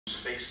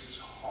faces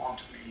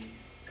haunt me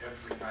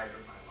every night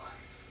of my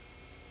life.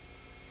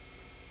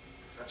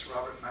 That's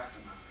Robert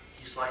McNamara.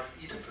 He's like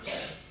Oedipus.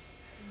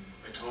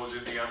 I told you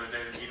the other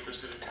day that Oedipus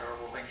did a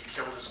terrible thing. He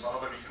killed his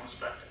mother, and he comes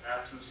back to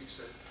Athens. He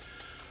said,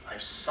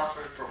 I've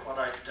suffered for what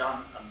I've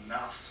done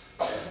enough.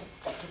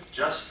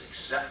 Just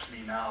accept me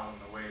now in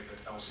the way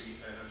that Elsie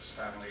and his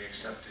family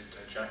accepted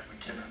Jack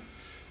McKinnon.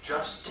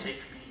 Just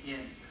take me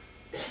in.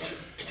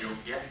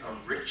 You'll get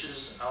a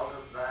riches out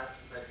of that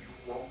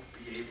you won't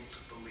be able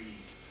to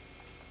believe.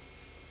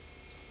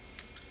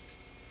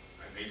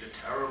 I made a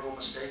terrible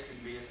mistake in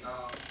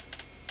Vietnam.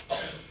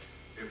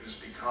 It was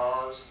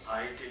because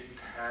I didn't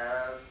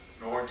have,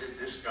 nor did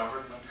this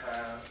government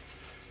have,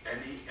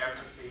 any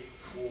empathy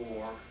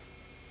for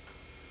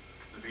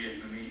the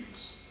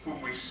Vietnamese, whom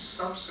we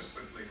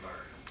subsequently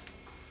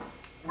learned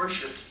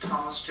worshipped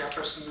Thomas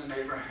Jefferson and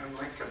Abraham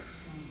Lincoln,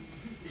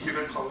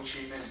 even Ho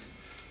Chi Minh.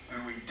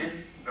 And we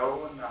didn't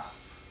know enough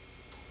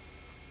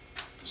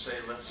to say,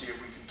 let's see if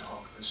we can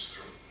talk this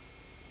through.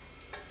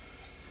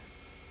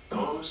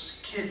 Those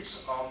kids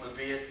on the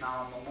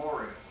Vietnam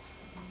Memorial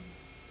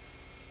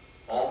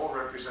all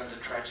represent a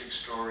tragic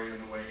story in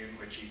the way in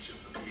which each of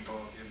the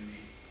people in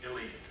the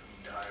Iliad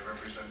who die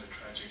represent a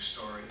tragic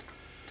story.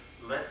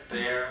 Let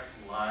their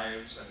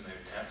lives and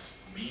their deaths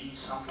mean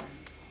something.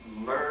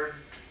 Learn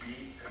to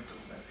be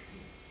empathetic.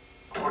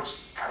 Towards the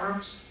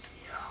Arabs?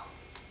 Yeah.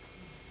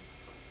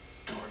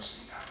 Towards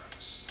the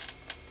Arabs.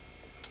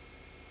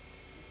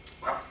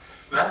 Well,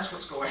 that's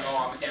what's going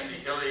on in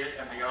the Iliad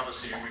and the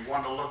Odyssey, and we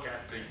want to look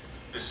at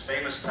this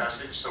famous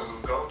passage, so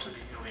we'll go to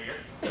the Iliad.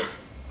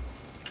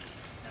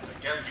 And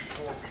again,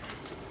 before we do,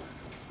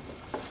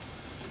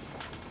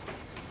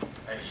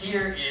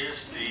 here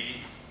is the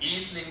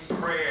evening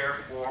prayer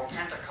for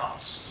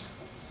Pentecost.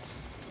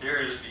 Here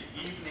is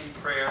the evening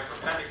prayer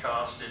for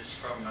Pentecost. It's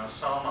from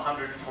Psalm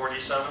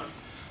 147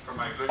 from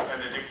my good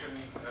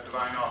Benedictine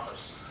Divine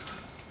Office.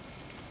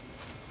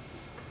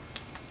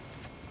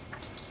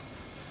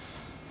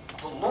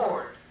 The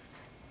Lord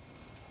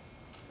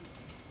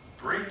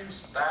brings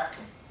back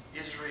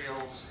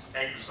Israel's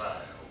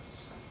exiles.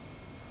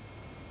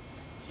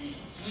 He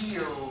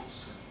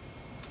heals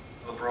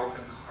the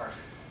brokenhearted.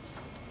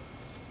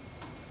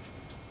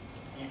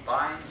 He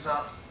binds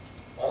up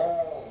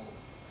all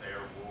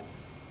their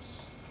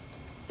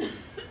wounds.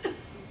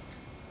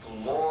 The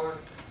Lord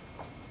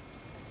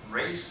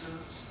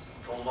raises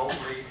the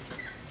lowly.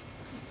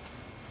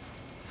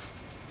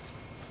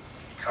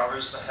 He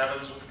covers the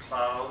heavens with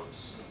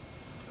clouds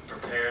and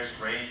prepares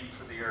rain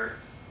for the earth.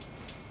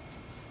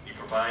 He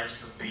provides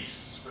the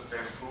beasts with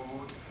their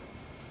food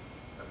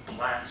and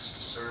plants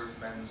to serve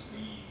men's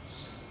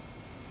needs.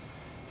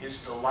 His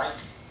delight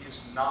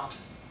is not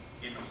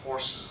in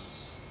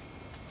horses,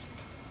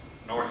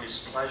 nor his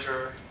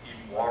pleasure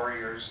in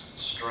warriors'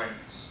 strength.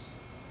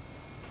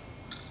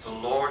 The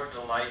Lord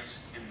delights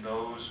in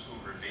those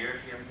who revere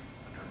him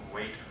and who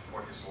wait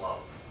for his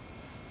love.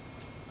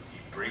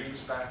 He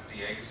brings back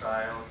the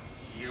exile,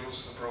 he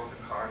heals the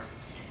brokenhearted,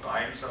 he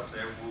binds up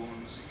their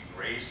wounds, he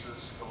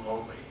raises the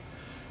lowly,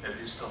 and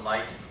his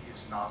delight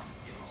is not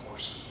in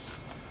horses.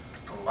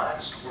 The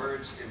last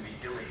words in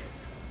the Iliad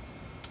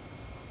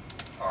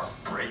are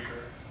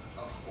breaker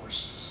of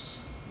horses.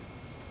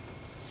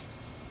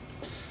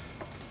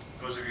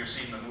 Those of you who've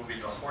seen the movie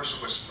The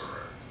Horse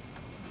Whisperer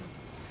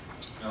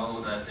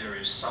know that there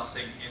is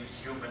something in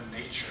human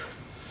nature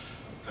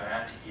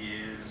that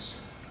is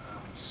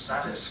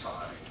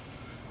satisfied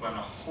when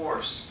a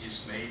horse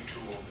is made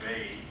to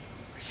obey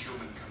a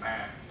human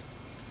command.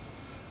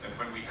 That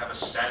when we have a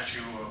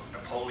statue of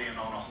Napoleon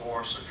on a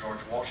horse or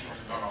George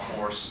Washington on a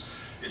horse,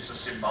 it's a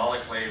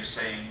symbolic way of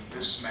saying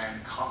this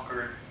man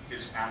conquered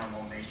his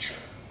animal nature.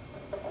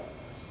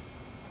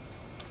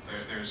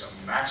 There's a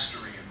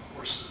mastery in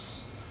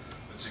horses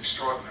that's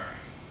extraordinary.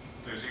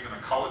 There's even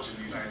a college in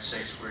the United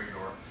States where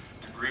your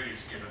degree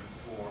is given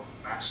for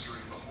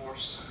mastering the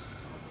horse.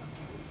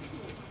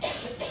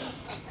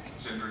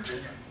 It's in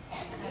Virginia.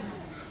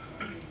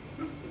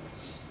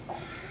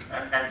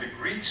 And the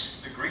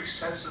Greeks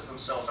sense of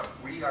themselves are,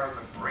 we are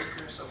the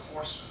breakers of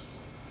horses.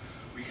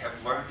 We have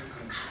learned to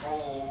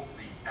control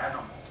the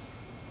animal.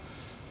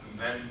 And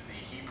then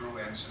the Hebrew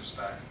answers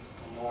back,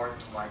 the Lord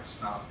delights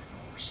not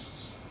in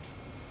horses.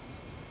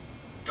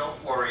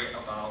 Don't worry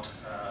about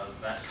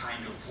that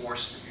kind of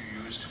force that you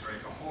use to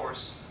break a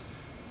horse.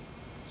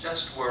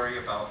 Just worry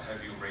about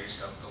have you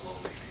raised up the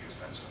lowly, because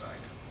that's what I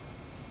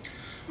do.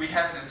 We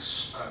have an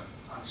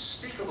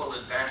unspeakable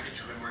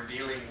advantage when we're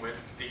dealing with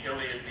the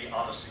Iliad and the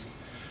Odyssey.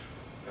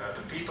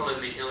 The people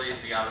in the Iliad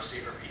and the Odyssey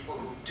are people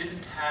who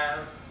didn't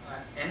have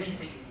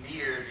anything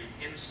near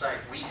the insight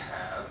we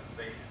have.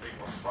 They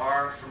were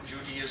far from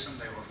Judaism,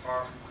 they were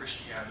far from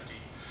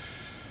Christianity.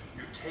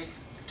 You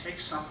take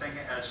something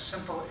as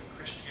simple in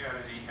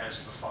Christianity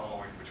as the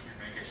following, which we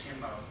make a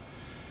hymn of.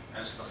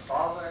 As the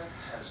Father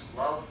has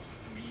loved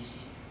me,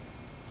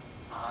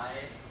 I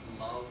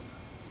love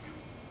you.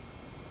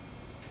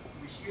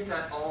 We hear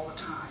that all the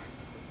time.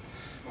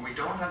 When we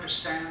don't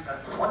understand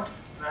that what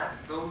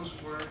those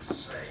words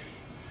say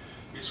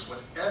is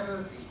whatever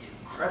the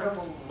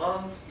incredible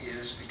love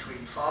is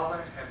between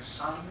Father and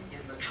Son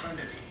in the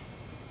Trinity,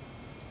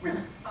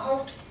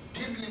 without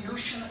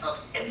diminution of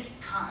any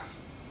kind.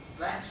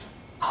 That's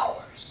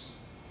ours.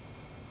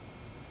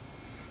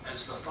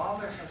 As the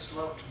Father has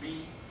loved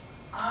me,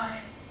 I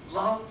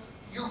love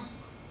you.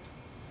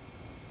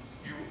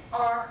 You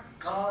are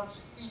God's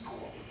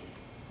equal.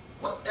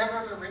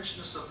 Whatever the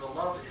richness of the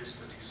love is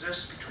that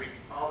exists between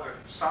Father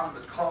and Son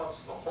that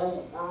caused the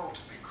whole world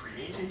to be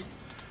created,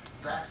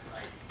 that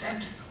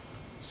identical,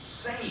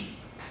 same,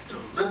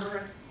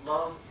 deliberate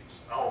love is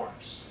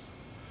ours.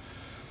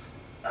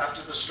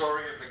 After the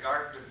story of the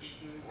Garden of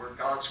Eden, we're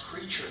God's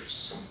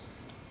creatures.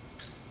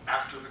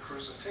 After the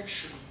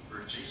crucifixion,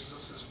 we're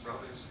Jesus'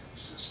 brothers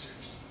and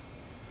sisters,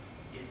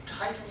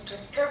 entitled to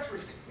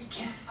everything. We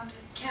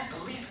can't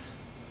believe it.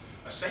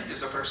 A saint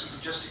is a person who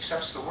just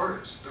accepts the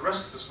words. The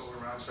rest of us go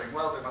around saying,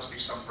 well, there must be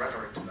some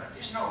rhetoric to that.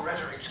 There's no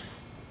rhetoric to it.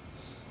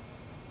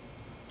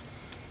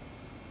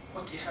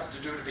 What do you have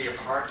to do to be a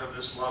part of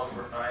this love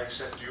where I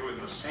accept you in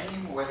the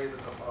same way that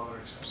the Father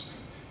accepts me?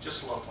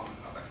 Just love one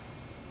another.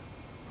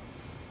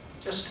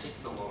 Just take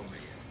the lonely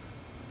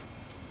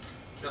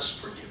in. Just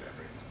forgive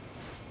everything.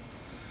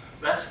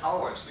 That's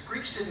ours. The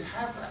Greeks didn't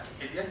have that,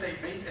 and yet they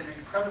made an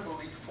incredible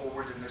leap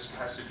forward in this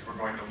passage we're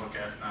going to look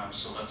at now,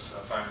 so let's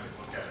finally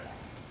look at it.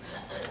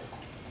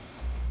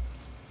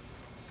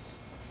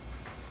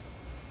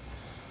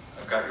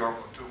 I've got your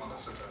book too,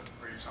 Melissa,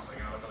 to read something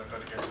out of it. I've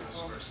got to get to this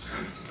first.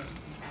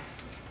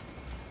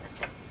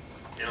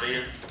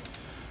 Iliad,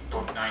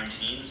 book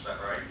 19, is that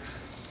right?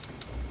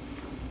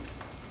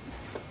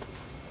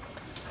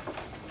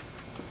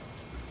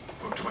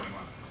 Book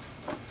 21.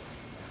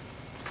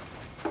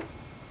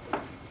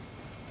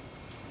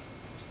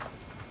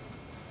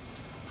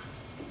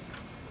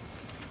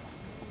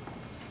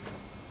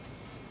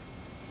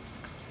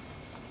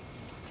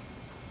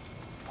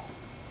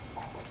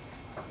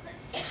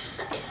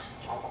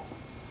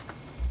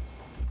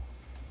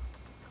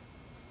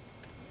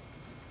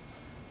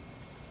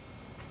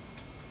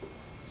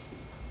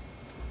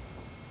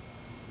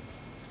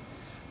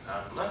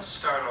 Let's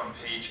start on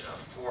page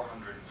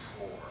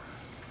 404.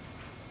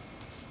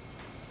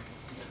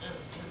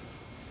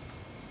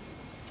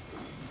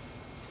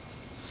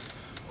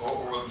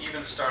 Or we'll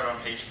even start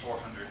on page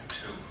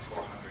 402.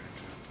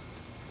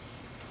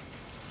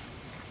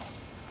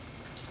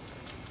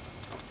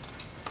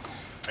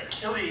 402.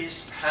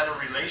 Achilles had a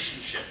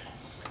relationship.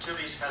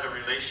 Achilles had a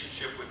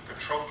relationship with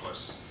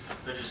Patroclus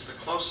that is the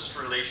closest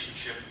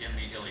relationship in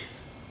the Iliad.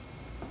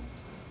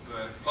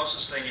 The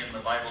closest thing in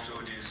the Bible to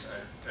it is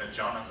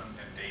Jonathan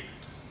and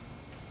David.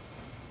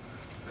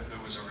 There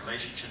was a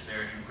relationship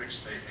there in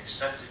which they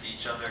accepted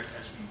each other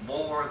as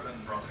more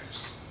than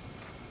brothers.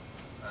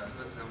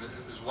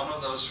 It was one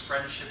of those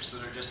friendships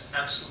that are just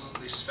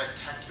absolutely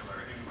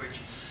spectacular, in which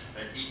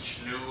each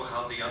knew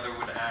how the other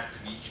would act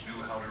and each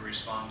knew how to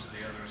respond to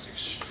the other's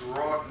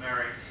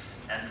extraordinary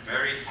and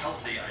very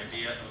healthy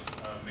idea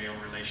of a male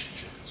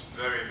relationship. It's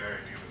very, very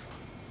beautiful.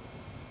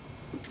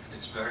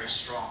 It's very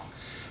strong.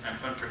 And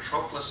when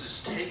Patroclus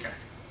is taken,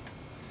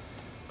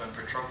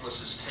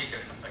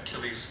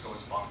 Achilles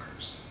goes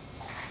bonkers.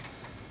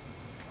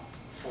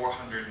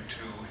 402.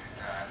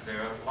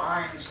 There are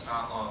lines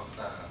of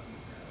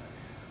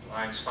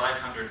lines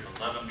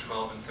 511,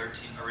 12, and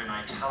 13 are in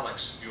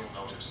italics, you'll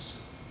notice.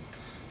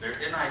 They're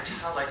in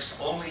italics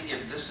only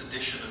in this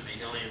edition of the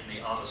Iliad and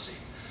the Odyssey.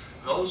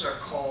 Those are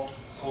called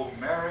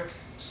Homeric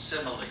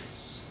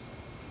similes.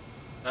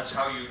 That's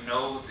how you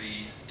know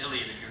the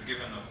Iliad. If you're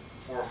given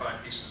 4 or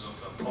 5 pieces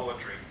of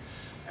poetry,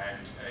 and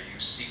you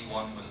see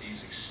one with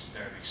these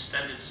they're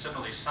extended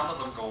similes. Some of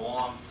them go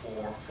on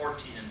for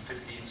 14 and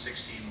 15,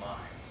 16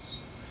 lines.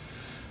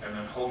 And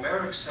an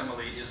Homeric simile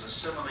is a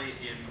simile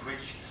in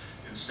which,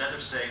 instead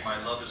of saying, my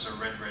love is a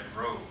red, red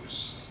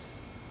rose,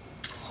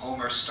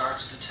 Homer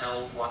starts to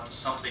tell what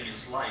something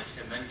is like,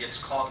 and then gets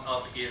caught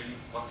up in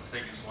what the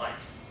thing is like.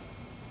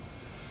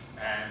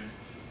 And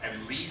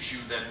leaves you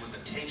then with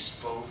a taste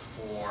both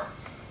for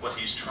what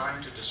he's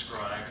trying to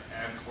describe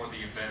and for the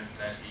event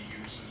that he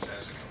uses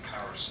as a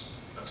comparison.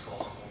 That's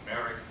called a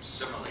Homeric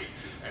simile,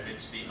 and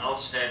it's the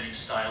outstanding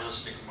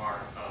stylistic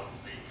mark of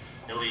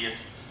the Iliad,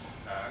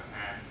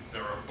 and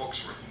there are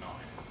books written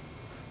on it.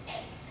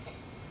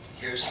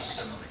 Here's the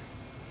simile.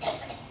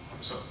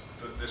 So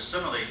the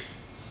simile,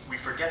 we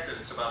forget that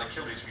it's about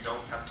Achilles. We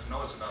don't have to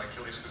know it's about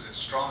Achilles because it's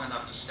strong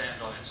enough to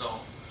stand on its own.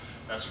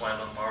 That's why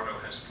Lombardo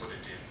has put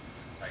it in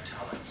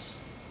italics.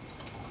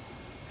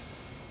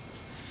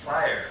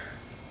 Fire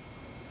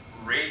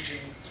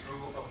raging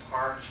through a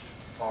parched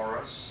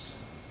forest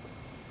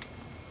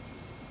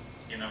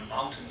in a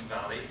mountain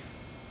valley,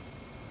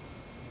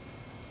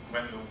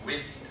 when the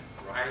wind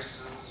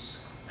rises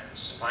and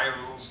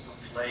spirals the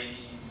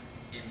flame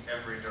in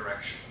every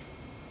direction.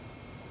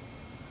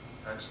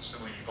 That's so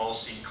when you've all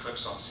seen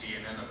clips on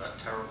CNN of that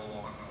terrible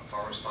moment when a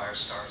forest fire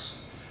starts,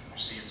 and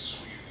you see it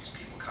sweep, these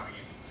people coming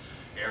in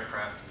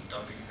aircraft and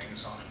dumping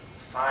things on it.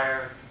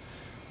 Fire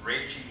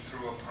raging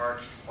through a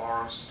parched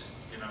forest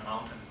in a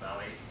mountain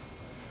valley,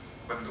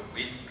 when the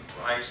wind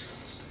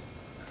rises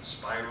and and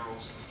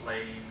spirals the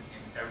flame in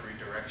every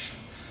direction.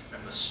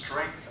 And the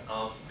strength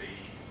of the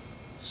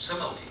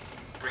simile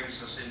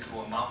brings us into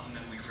a mountain,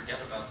 and we forget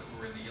about that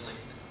we're in the Iliad.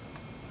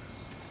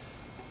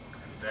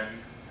 And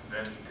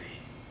then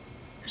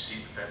you see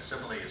that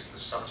simile is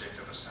the subject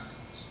of a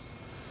sentence.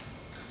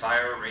 The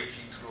fire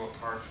raging through a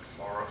parched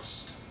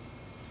forest,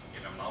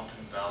 in a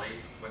mountain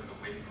valley, when the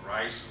wind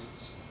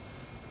rises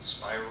and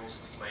spirals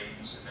the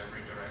flames in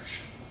every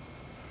direction,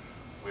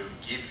 will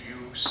give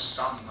you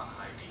some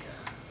idea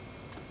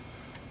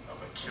of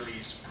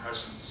Achilles'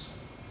 presence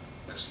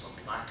as the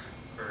black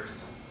earth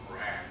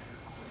ran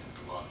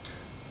with blood.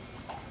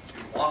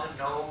 You want to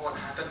know what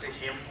happened to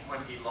him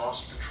when he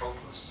lost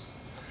Patroclus?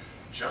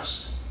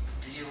 Just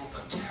feel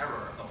the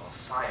terror of a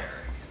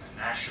fire in a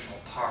national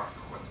park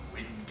when the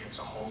wind gets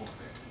a hold of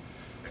it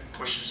and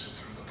pushes it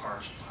through the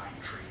parched pine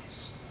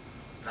trees.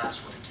 That's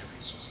what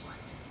Achilles was like.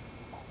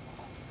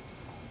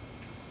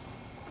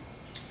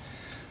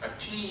 A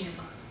team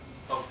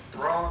of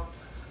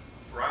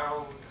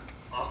broad-browed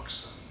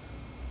oxen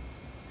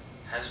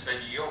has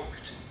been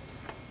yoked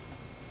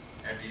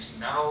and is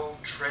now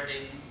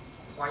treading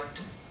white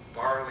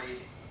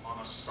barley on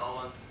a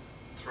solid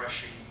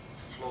threshing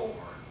floor.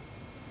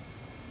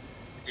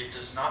 It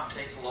does not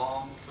take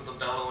long for the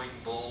bellowing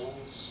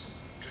bulls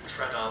to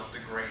tread out the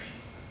grain.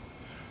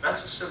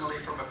 That's a simile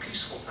from a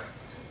peaceful thing.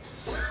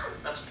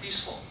 That's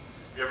peaceful.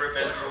 Have you ever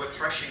been to a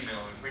threshing mill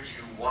in which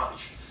you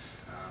watch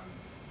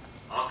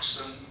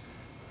oxen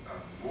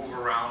move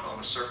around on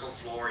a circle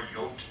floor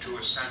yoked to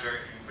a center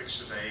in which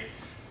they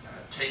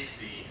take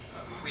the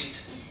wheat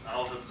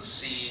out of the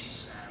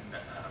seeds and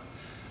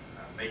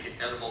make it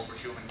edible for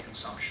human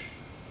consumption?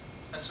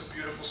 That's a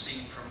beautiful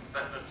scene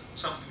that's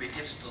something that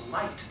gives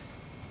delight.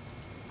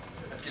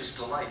 That gives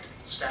delight.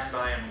 Stand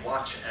by and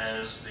watch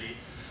as the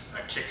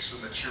kicks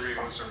and the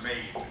Cheerios are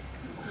made.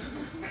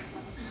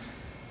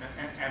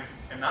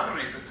 And not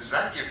only does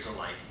that give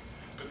delight,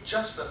 but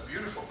just that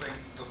beautiful thing,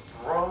 the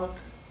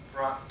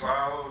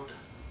broad-browed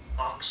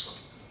oxen.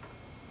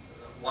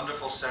 A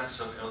wonderful sense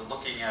of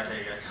looking at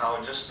a cow,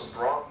 and just the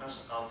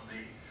broadness of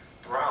the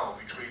brow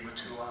between the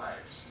two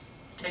eyes.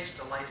 Takes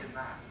delight in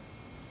that.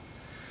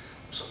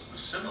 So the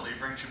simile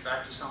brings you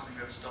back to something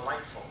that's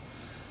delightful.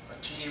 A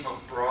team of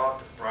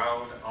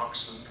broad-browed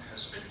oxen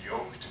has been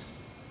yoked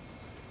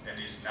and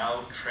is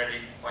now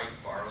treading white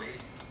barley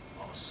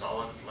on a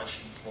solid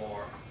fleshy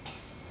floor.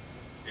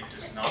 It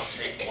does not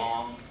take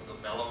long for the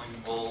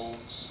bellowing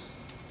bulls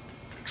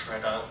to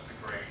tread out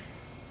the grain.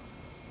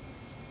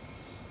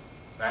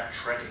 That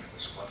treading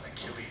was what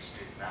Achilles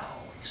did now,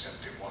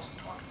 except it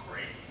wasn't on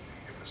grain,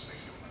 it was the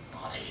human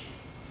body.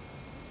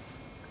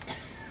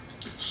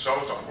 So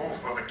the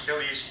hoof of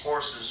Achilles'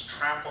 horses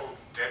trampled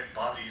dead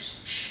bodies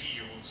and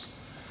shields,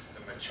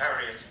 and the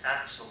chariot's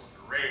axle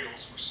and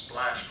rails were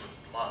splashed with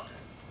blood,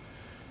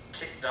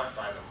 kicked up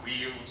by the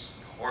wheels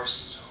and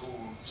horses'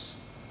 hooves.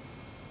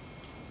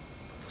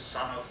 But the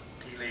son of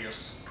Peleus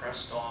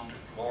pressed on to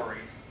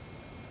glory.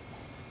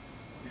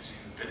 His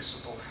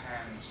invincible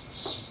hands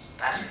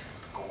spattered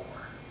with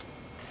gore.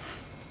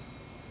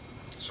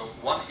 So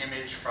one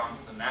image from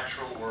the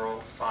natural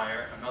world,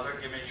 fire, another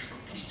image from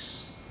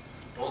peace.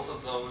 Both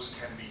of those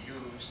can be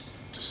used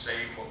to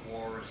say what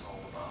war is all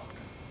about,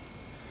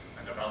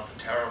 and about the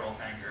terrible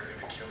anger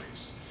of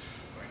Achilles.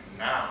 And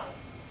now,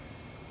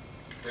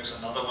 there's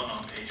another one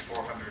on page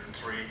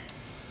 403.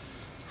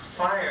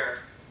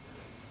 Fire,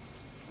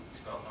 it's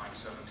about line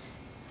 17,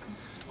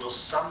 will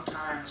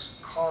sometimes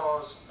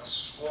cause a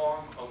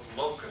swarm of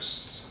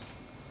locusts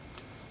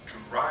to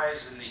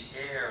rise in the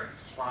air and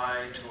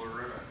fly to a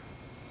river.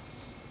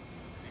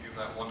 Think of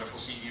that wonderful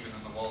scene even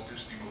in the Walt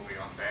Disney movie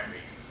on Bambi,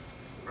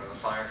 where the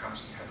fire comes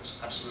and you have this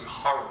absolute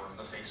horror in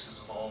the faces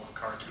of all the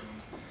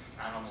cartoon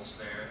animals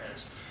there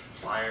as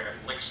fire,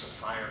 licks of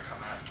fire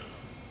come after them.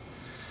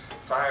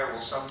 Fire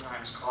will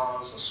sometimes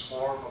cause a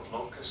swarm of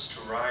locusts to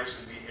rise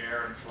in the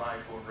air and fly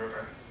to a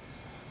river.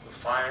 The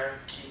fire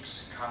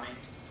keeps coming,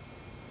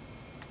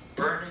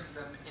 burning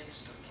them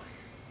instantly.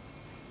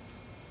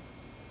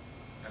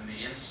 And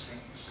the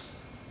insects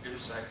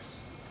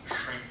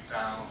shrink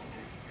down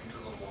into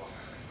the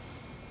water.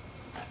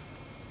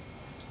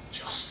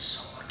 Just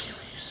so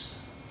Achilles.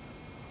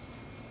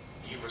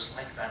 He was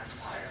like that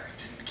fire.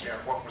 He didn't care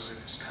what was in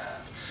his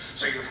path.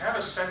 So you have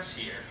a sense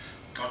here,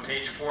 on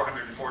page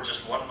 404,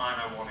 just one line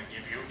I want to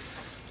give you,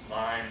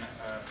 line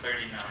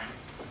 39,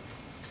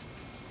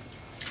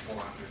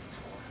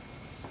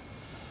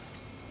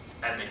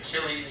 404. And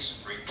Achilles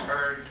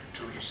returned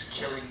to his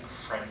killing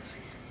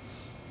frenzy.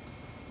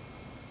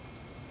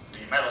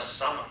 He met a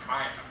son of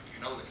Priam.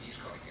 You know that he's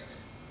going to get it.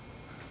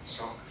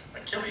 So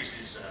Achilles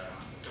is,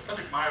 to put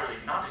it mildly,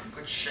 not in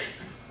good shape.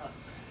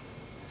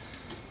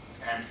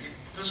 And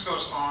this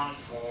goes on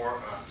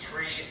for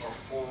 3 or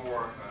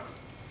 4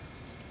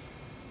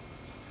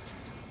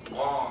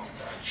 long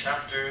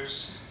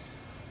chapters.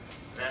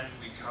 Then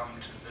we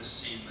come to this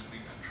scene that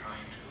we've been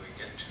trying to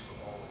get to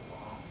all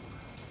along.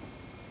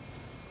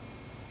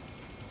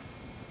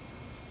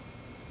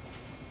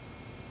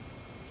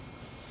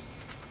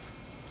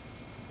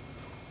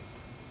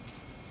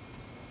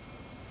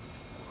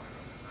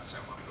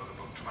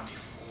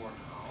 24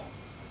 now.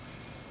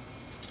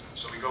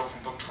 So we go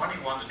from book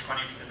 21 to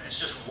 20, and it's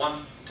just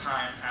one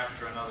time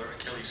after another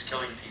Achilles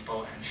killing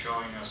people and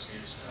showing us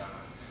his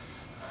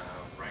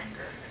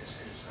rancor, his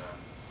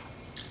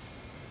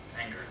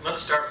anger.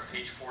 Let's start with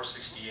page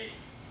 468.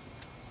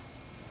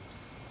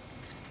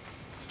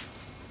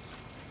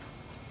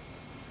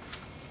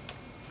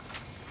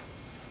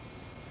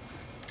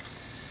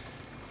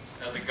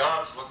 The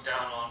gods look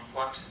down on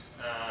what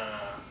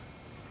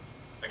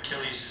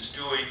Achilles is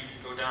doing.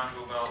 You go down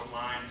to about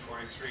line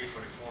 43,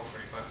 44,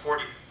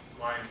 45,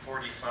 line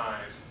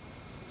 45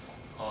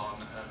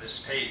 on this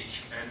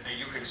page. And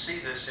you can see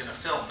this in a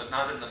film, but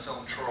not in the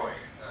film Troy,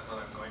 that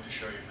I'm going to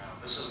show you now.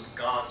 This is the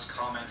gods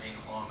commenting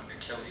on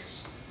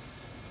Achilles.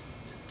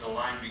 The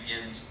line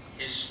begins,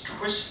 "His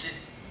twisted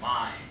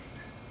mind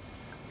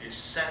is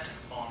set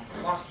on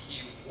what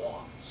he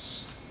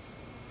wants.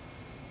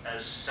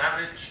 As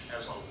savage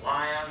as a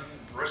lion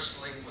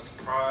bristling with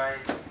pride,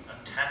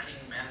 attacking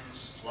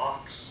men's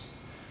flocks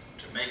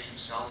to make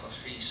himself a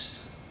feast."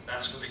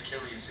 That's what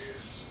Achilles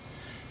is.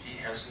 He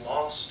has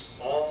lost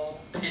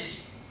all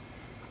pity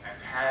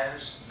and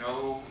has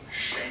no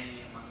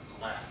shame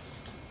left.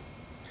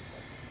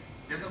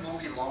 In the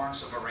movie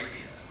Lawrence of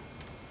Arabia,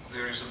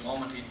 there is a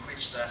moment in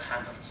which that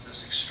happens.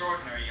 This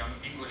extraordinary young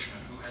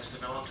Englishman who has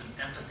developed an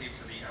empathy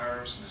for the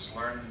Arabs and has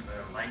learned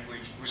their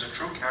language, who's a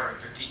true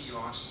character. T.E.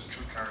 Lawrence is a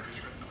true character.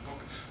 He's written a book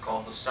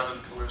called The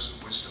 7 Pillars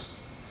of Wisdom.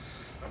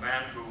 A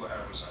man who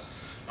was a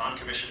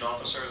non-commissioned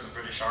officer in the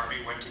British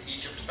Army, went to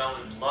Egypt, fell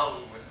in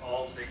love with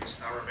all things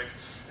Arabic,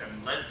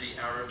 and led the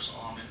Arabs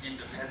on an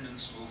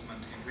independence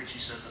movement in which he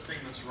said the thing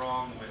that's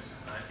wrong with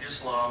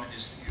Islam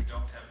is that you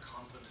don't have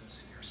confidence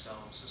in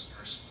yourselves as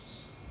persons.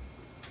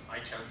 I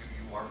tell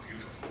you, you are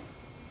beautiful.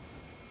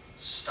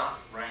 Stop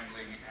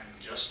wrangling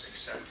and just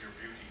accept your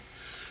beauty.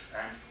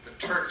 And the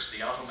Turks,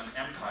 the Ottoman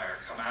Empire,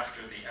 come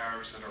after the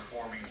Arabs that are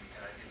forming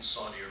in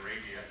Saudi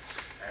Arabia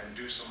and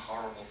do some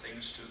horrible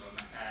things to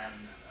them.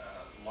 And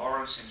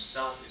Lawrence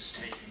himself is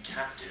taken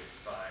captive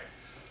by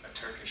a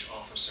Turkish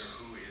officer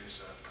who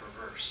is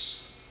perverse.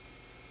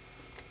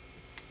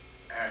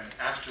 And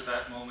after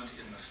that moment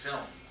in the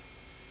film,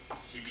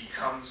 he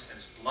becomes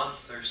as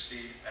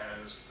bloodthirsty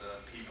as the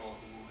people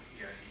who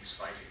he's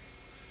fighting.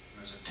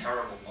 And there's a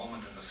terrible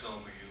moment in the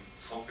film where you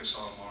focus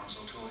on Lawrence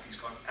O'Toole. He's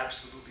gone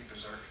absolutely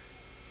berserk.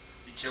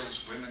 He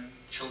kills women,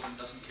 children,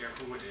 doesn't care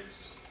who it is.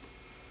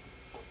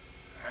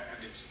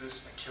 And it's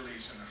this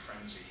Achilles in a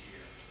frenzy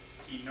here.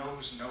 He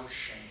knows no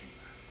shame.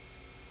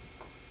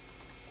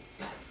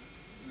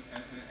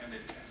 And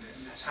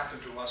it's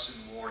happened to us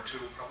in war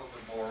too,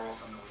 probably more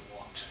often than we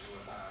want to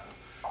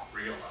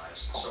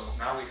realize. So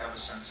now we have a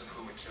sense of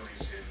who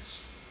Achilles is.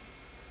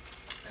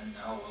 And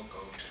now we'll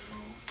go to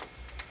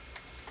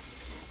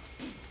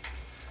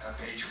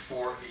page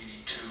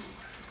 482.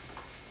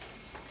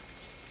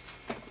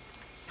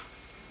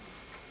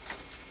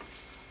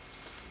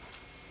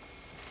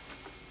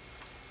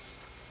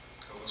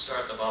 So we'll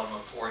start at the bottom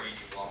of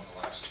 481, the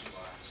last two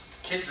lines.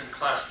 Kids in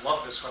class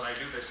love this when I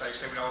do this. I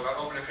say, we're going to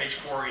open to page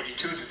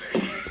 482 today.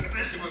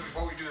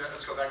 Before we do that,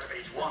 let's go back to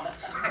page 1.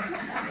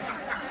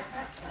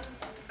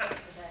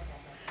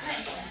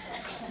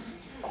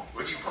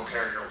 Will you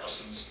prepare your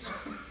lessons?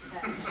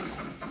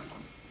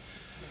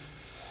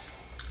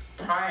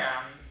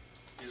 Priam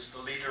is the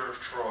leader of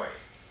Troy.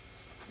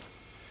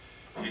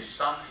 His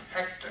son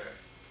Hector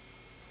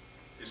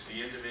is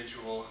the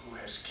individual who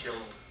has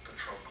killed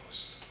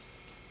Patroclus.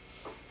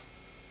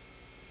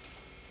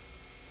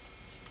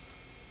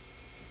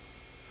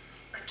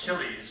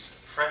 Achilles'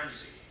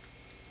 frenzy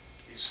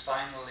is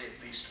finally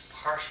at least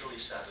partially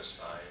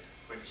satisfied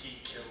when he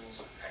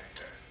kills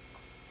Hector.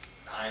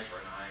 An eye for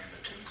an eye and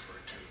a tooth for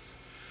a tooth.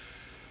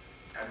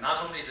 And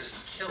not only does he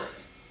kill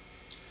him,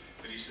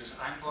 but he says,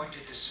 I'm going to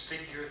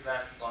disfigure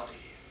that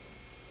body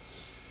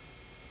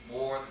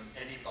more than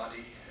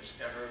anybody has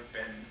ever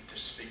been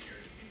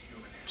disfigured in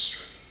human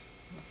history.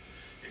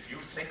 If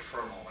you think for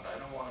a moment, I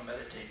don't want to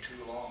meditate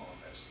too long on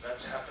this,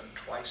 that's happened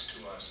twice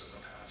to us in the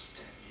past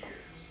 10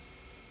 years.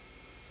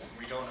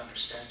 We don't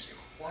understand. See,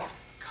 what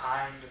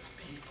kind of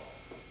people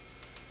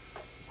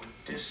would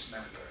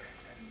dismember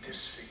and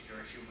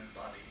disfigure a human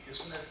body?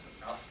 Isn't it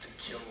enough to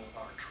kill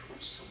our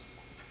troops?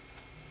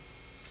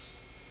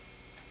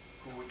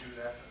 Who would do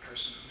that? A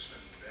person who's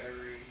been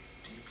very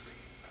deeply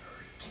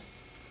hurt.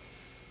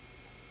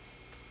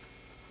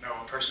 No,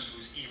 a person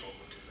who's evil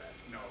would do that.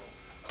 No,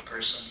 a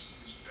person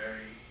who's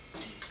very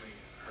deeply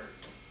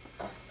hurt.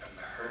 And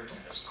the hurt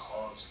has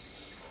caused the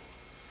evil.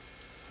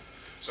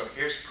 So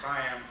here's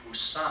Priam, whose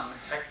son,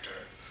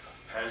 Hector,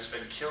 has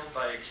been killed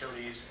by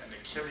Achilles, and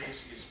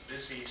Achilles is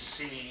busy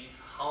seeing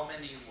how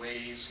many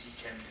ways he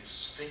can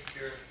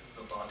disfigure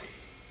the body.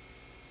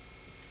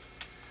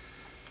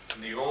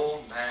 And the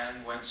old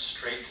man went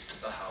straight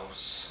to the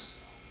house,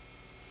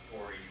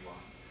 481,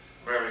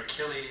 where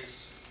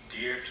Achilles,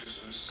 dear to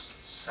Zeus,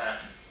 sat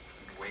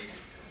and waited.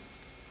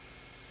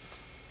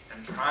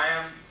 And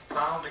Priam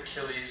found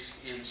Achilles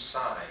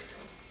inside.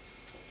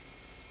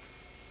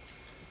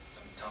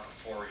 I'm top of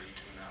 482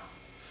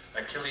 now.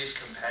 Achilles'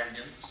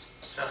 companions,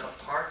 set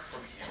apart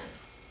from him,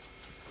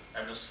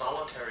 and a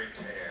solitary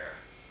pair,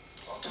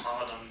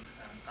 Automedon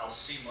and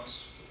Alcimus,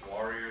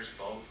 warriors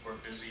both, were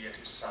busy at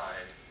his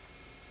side.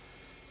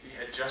 He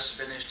had just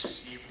finished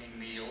his evening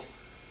meal.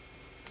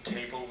 The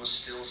table was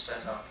still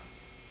set up.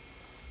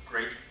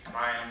 Great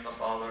Priam, the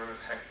father of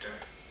Hector,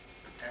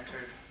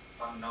 entered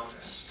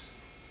unnoticed.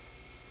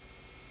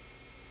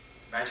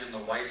 Imagine the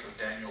wife of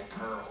Daniel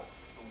Pearl,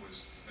 who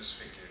was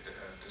disfigured,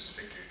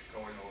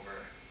 going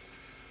over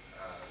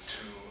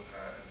to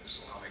an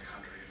Islamic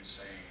country and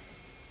saying,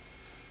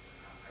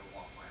 I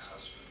want my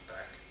husband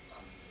back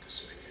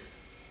undisfigured.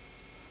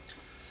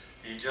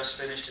 He had just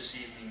finished his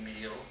evening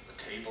meal.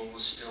 The table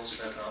was still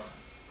set up.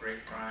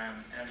 Great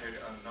Priam entered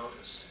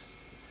unnoticed.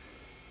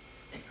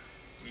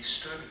 He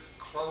stood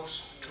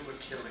close to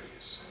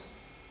Achilles,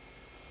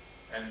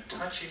 and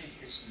touching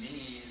his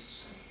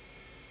knees,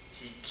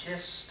 he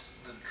kissed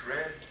the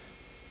dread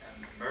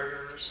and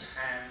murderous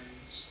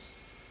hands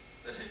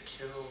that had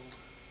killed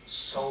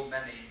so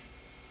many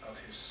of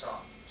his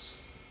sons.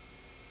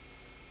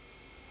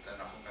 Then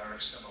a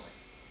Homeric simile.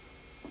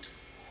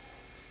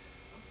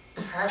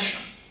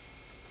 Passion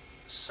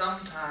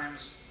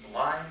sometimes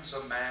blinds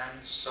a man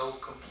so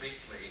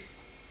completely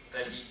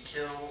that he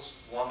kills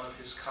one of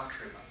his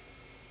countrymen.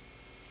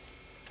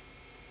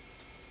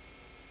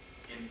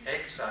 In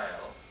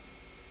exile,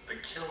 the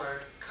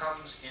killer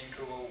comes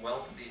into a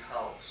wealthy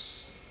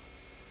house,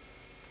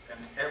 and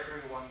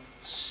everyone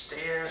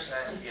stares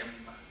at him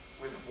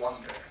with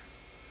wonder.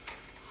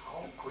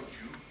 How could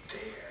you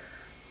dare?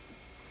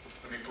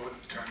 Let me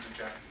turn to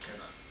Jack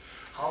McKinnon.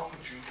 How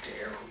could you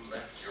dare, who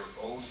left your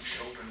own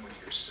children with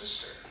your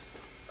sister,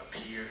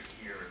 appear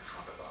here in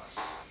front of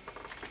us?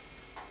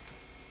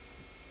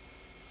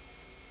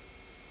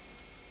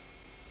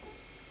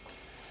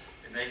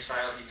 In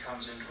exile, he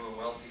comes into a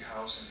wealthy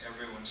house and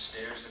everyone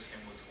stares at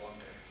him with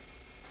wonder.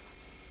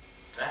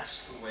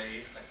 That's the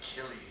way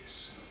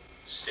Achilles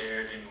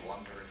stared in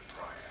wonder at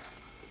Priam.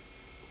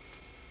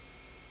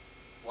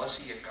 Was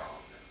he a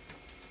god?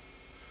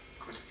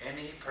 Could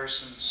any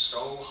person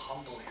so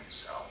humble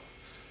himself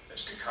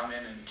as to come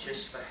in and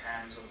kiss the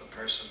hands of the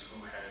person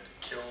who had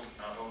killed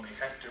not only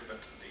Hector but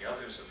the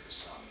others of his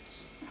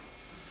sons?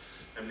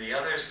 And the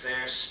others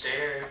there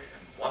stared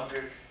and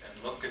wondered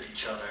and looked at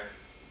each other.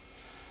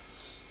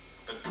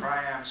 But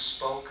Priam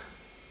spoke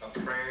a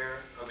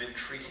prayer of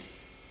entreaty,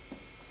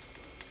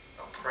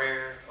 a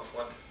prayer of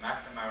what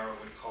McNamara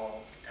would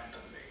call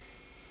empathy.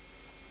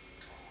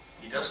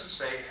 He doesn't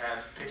say,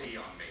 have pity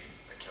on me,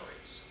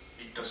 Achilles.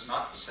 He does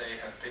not say,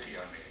 have pity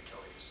on me,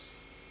 Achilles.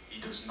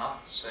 He does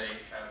not say,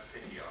 have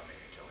pity on me,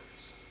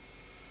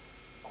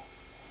 Achilles.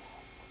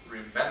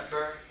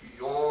 Remember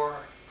your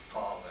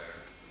father,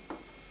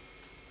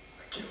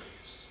 Achilles.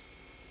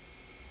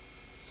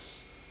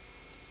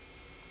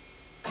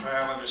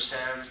 Priam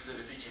understands that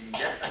if he can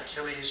get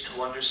Achilles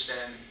to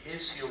understand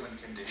his human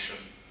condition,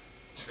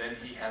 then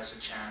he has a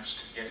chance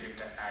to get him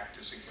to act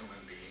as a human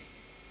being.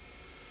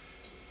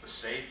 The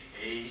say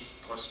A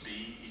plus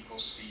B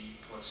equals C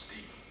plus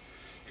D.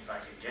 If I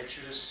can get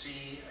you to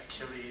see,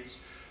 Achilles,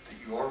 that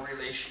your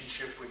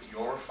relationship with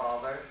your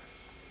father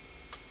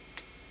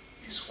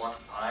is what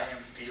I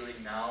am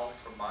feeling now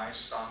for my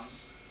son,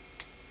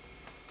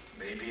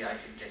 maybe I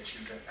can get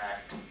you to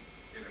act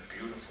in a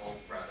beautiful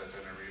rather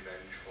than a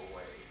revengeful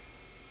way.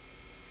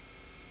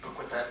 Look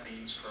what that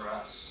means for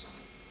us.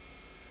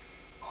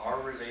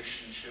 Our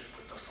relationship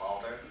with the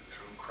Father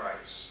through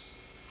Christ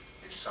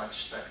is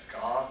such that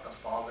God the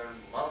Father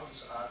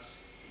loves us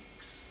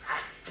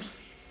exactly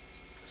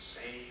the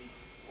same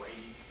way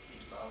he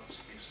loves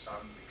his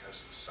Son,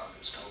 because the Son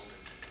has told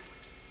him to do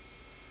it.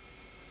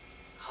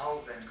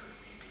 How then could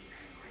we be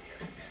angry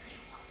at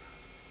anyone?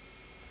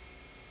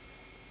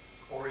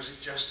 Or is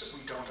it just that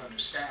we don't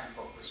understand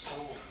what was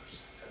told us?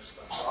 As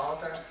the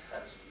Father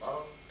has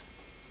loved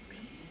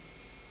me,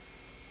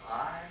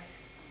 I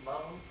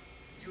love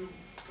you.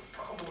 The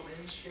problem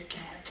is you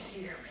can't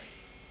hear me.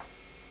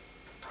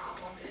 The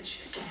problem is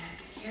you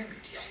can't hear me.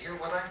 Do you hear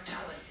what I'm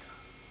telling you?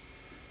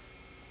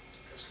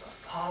 As the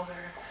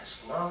Father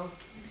has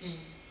loved me,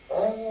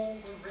 all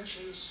the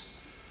riches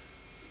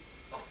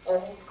of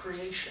all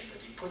creation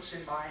that he puts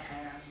in my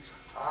hands,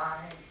 I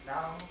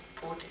now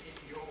put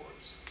in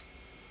yours.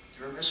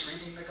 You're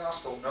misreading the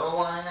gospel. No,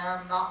 I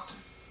am not.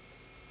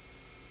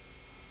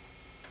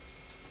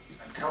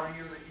 I'm telling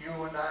you that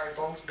you and I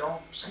both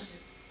don't see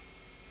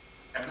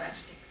it. And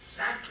that's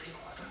exactly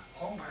what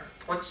Homer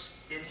puts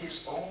in his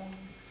own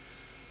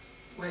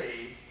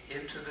way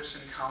into this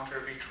encounter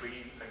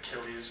between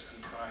Achilles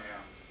and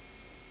Priam.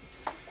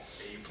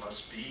 A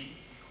plus B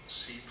equals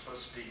C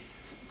plus D.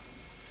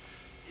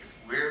 If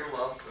we're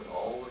loved with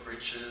all the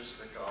riches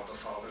that God the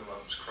Father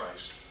loves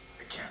Christ,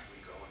 can't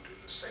we go and do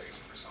the same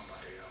for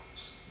somebody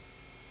else?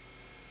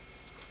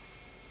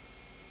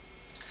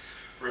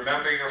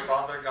 Remember your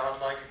father,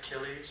 godlike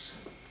Achilles?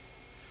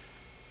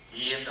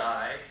 He and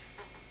I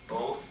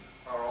both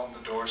are on the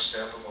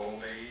doorstep of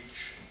old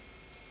age.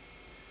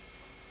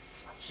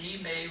 He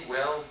may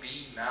well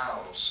be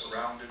now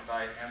surrounded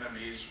by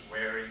enemies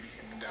wearing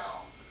him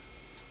down.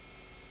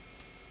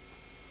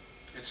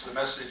 It's the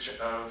message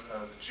of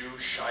the Jew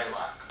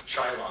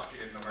Shylock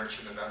in The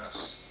Merchant of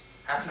Venice.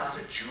 Hath not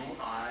a Jew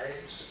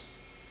eyes?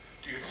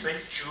 Do you think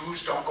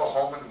Jews don't go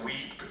home and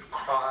weep and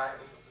cry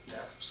over the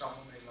death of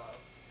someone they love?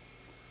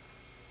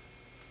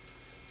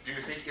 Do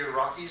you think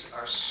Iraqis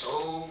are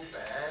so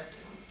bad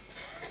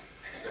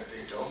that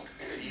they don't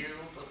feel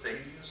the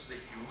things that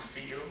you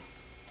feel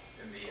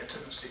in the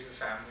intimacy of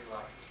family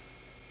life?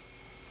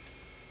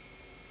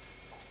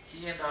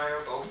 He and I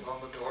are both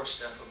on the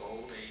doorstep of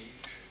old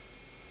age.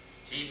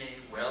 He may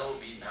well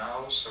be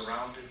now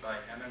surrounded by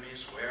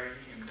enemies wearing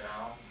him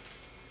down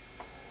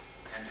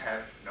and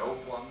have no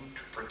one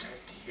to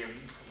protect him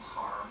from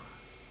harm.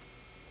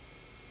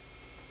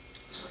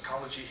 The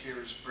psychology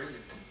here is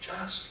brilliant.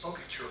 Just look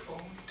at your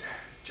own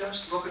dad.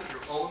 Just look at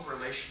your own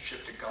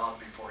relationship to God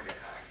before you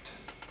act.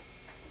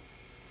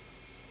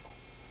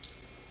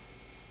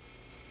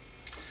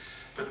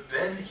 But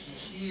then he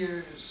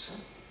hears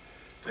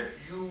that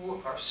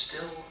you are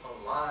still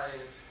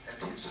alive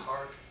and his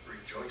heart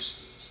rejoices.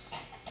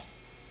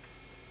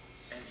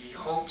 And he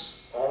hopes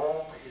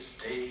all his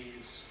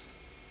days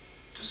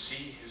to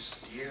see his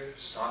dear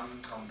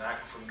son come back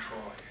from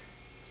Troy.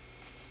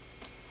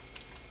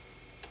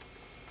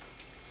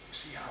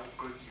 See how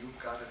good you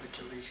got it,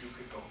 Achilles? You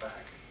could go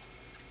back.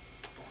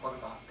 But what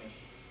about me?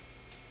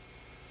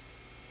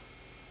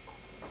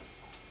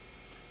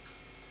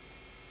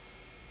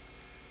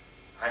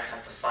 I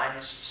had the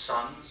finest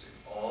sons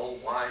in all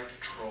wide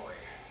Troy,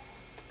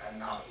 and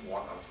not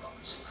one of them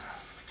is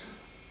left.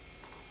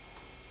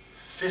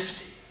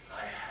 50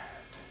 I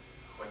had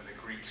when the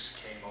Greeks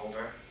came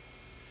over,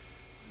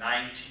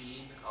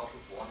 19 out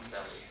of one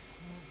belly.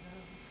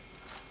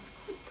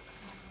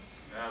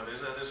 Now,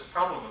 there's a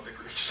problem with the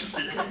Greeks.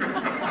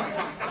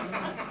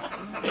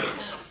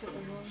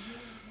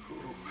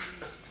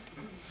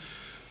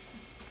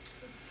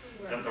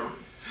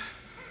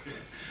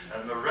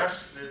 and the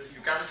rest,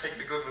 you've got to take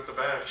the good with the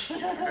bad.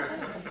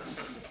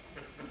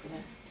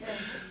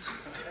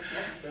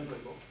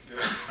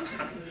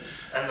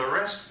 And the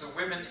rest, the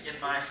women in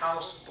my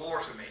house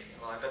bore to me.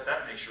 Well, I bet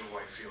that makes your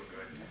wife feel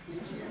good.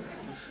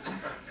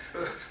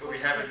 We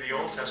have in the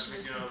Old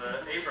Testament, you know,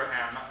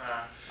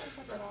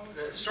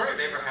 the story of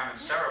Abraham and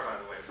Sarah, by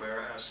the way,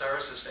 where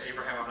Sarah says to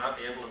Abraham, I'm not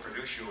able to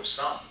produce you a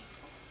son.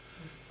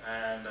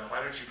 And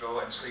why don't you go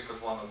and sleep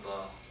with one of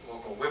the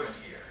local women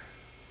here?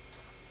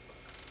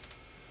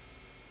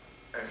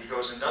 And he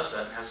goes and does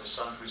that and has a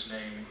son whose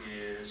name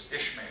is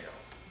Ishmael.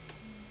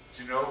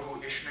 Do you know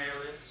who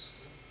Ishmael is?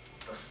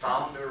 The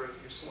founder of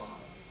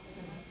Islam.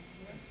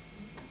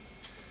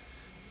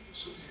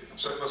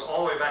 So it goes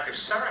all the way back. If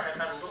Sarah had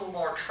had a little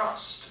more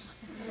trust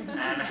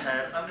and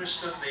had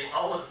understood the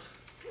olive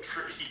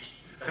tree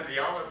and the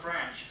olive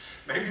branch,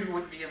 maybe we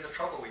wouldn't be in the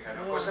trouble we had.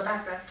 Was it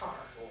back that far?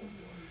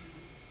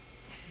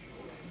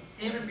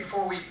 Even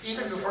before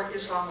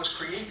Islam was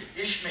created,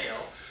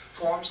 Ishmael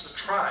forms the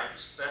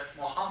tribes that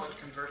Muhammad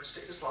converts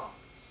to Islam.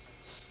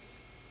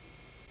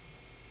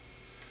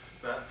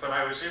 When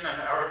I was in an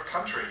Arab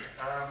country,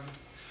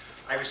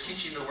 I was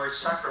teaching the word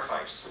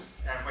sacrifice.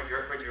 And when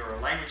you're a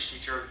language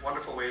teacher,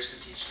 wonderful ways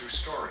to teach through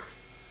story.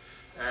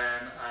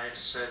 And I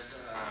said,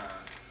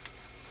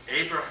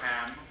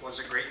 Abraham was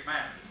a great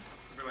man.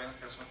 Everyone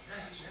else went,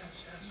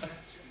 yes.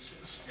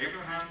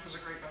 Abraham was a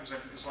great man. He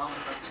was an Islamic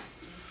man.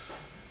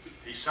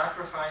 He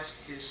sacrificed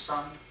his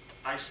son,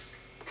 Isaac.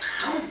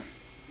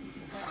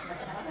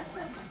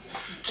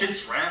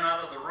 Kids ran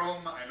out of the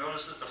room. I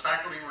noticed that the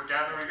faculty were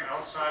gathering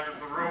outside of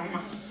the room.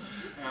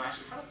 And I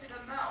said, what have they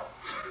done now?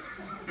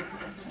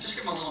 Just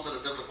give them a little bit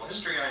of biblical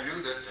history. I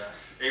knew that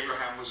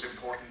Abraham was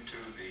important to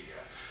the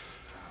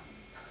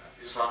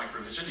Islamic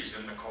religion. He's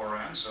in the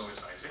Quran, so is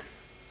Isaac.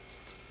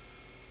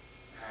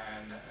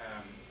 And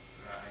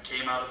I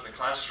came out of the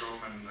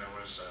classroom and there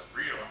was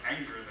real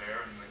anger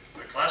there, and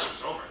the class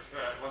was over.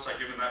 Once I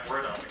given that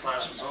word out, the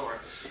class was over.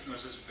 There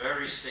was this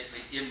very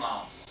stately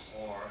imam,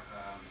 or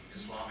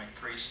Islamic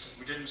priest.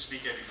 We didn't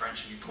speak any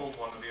French, and he pulled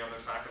one of the other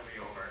faculty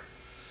over.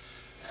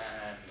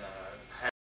 And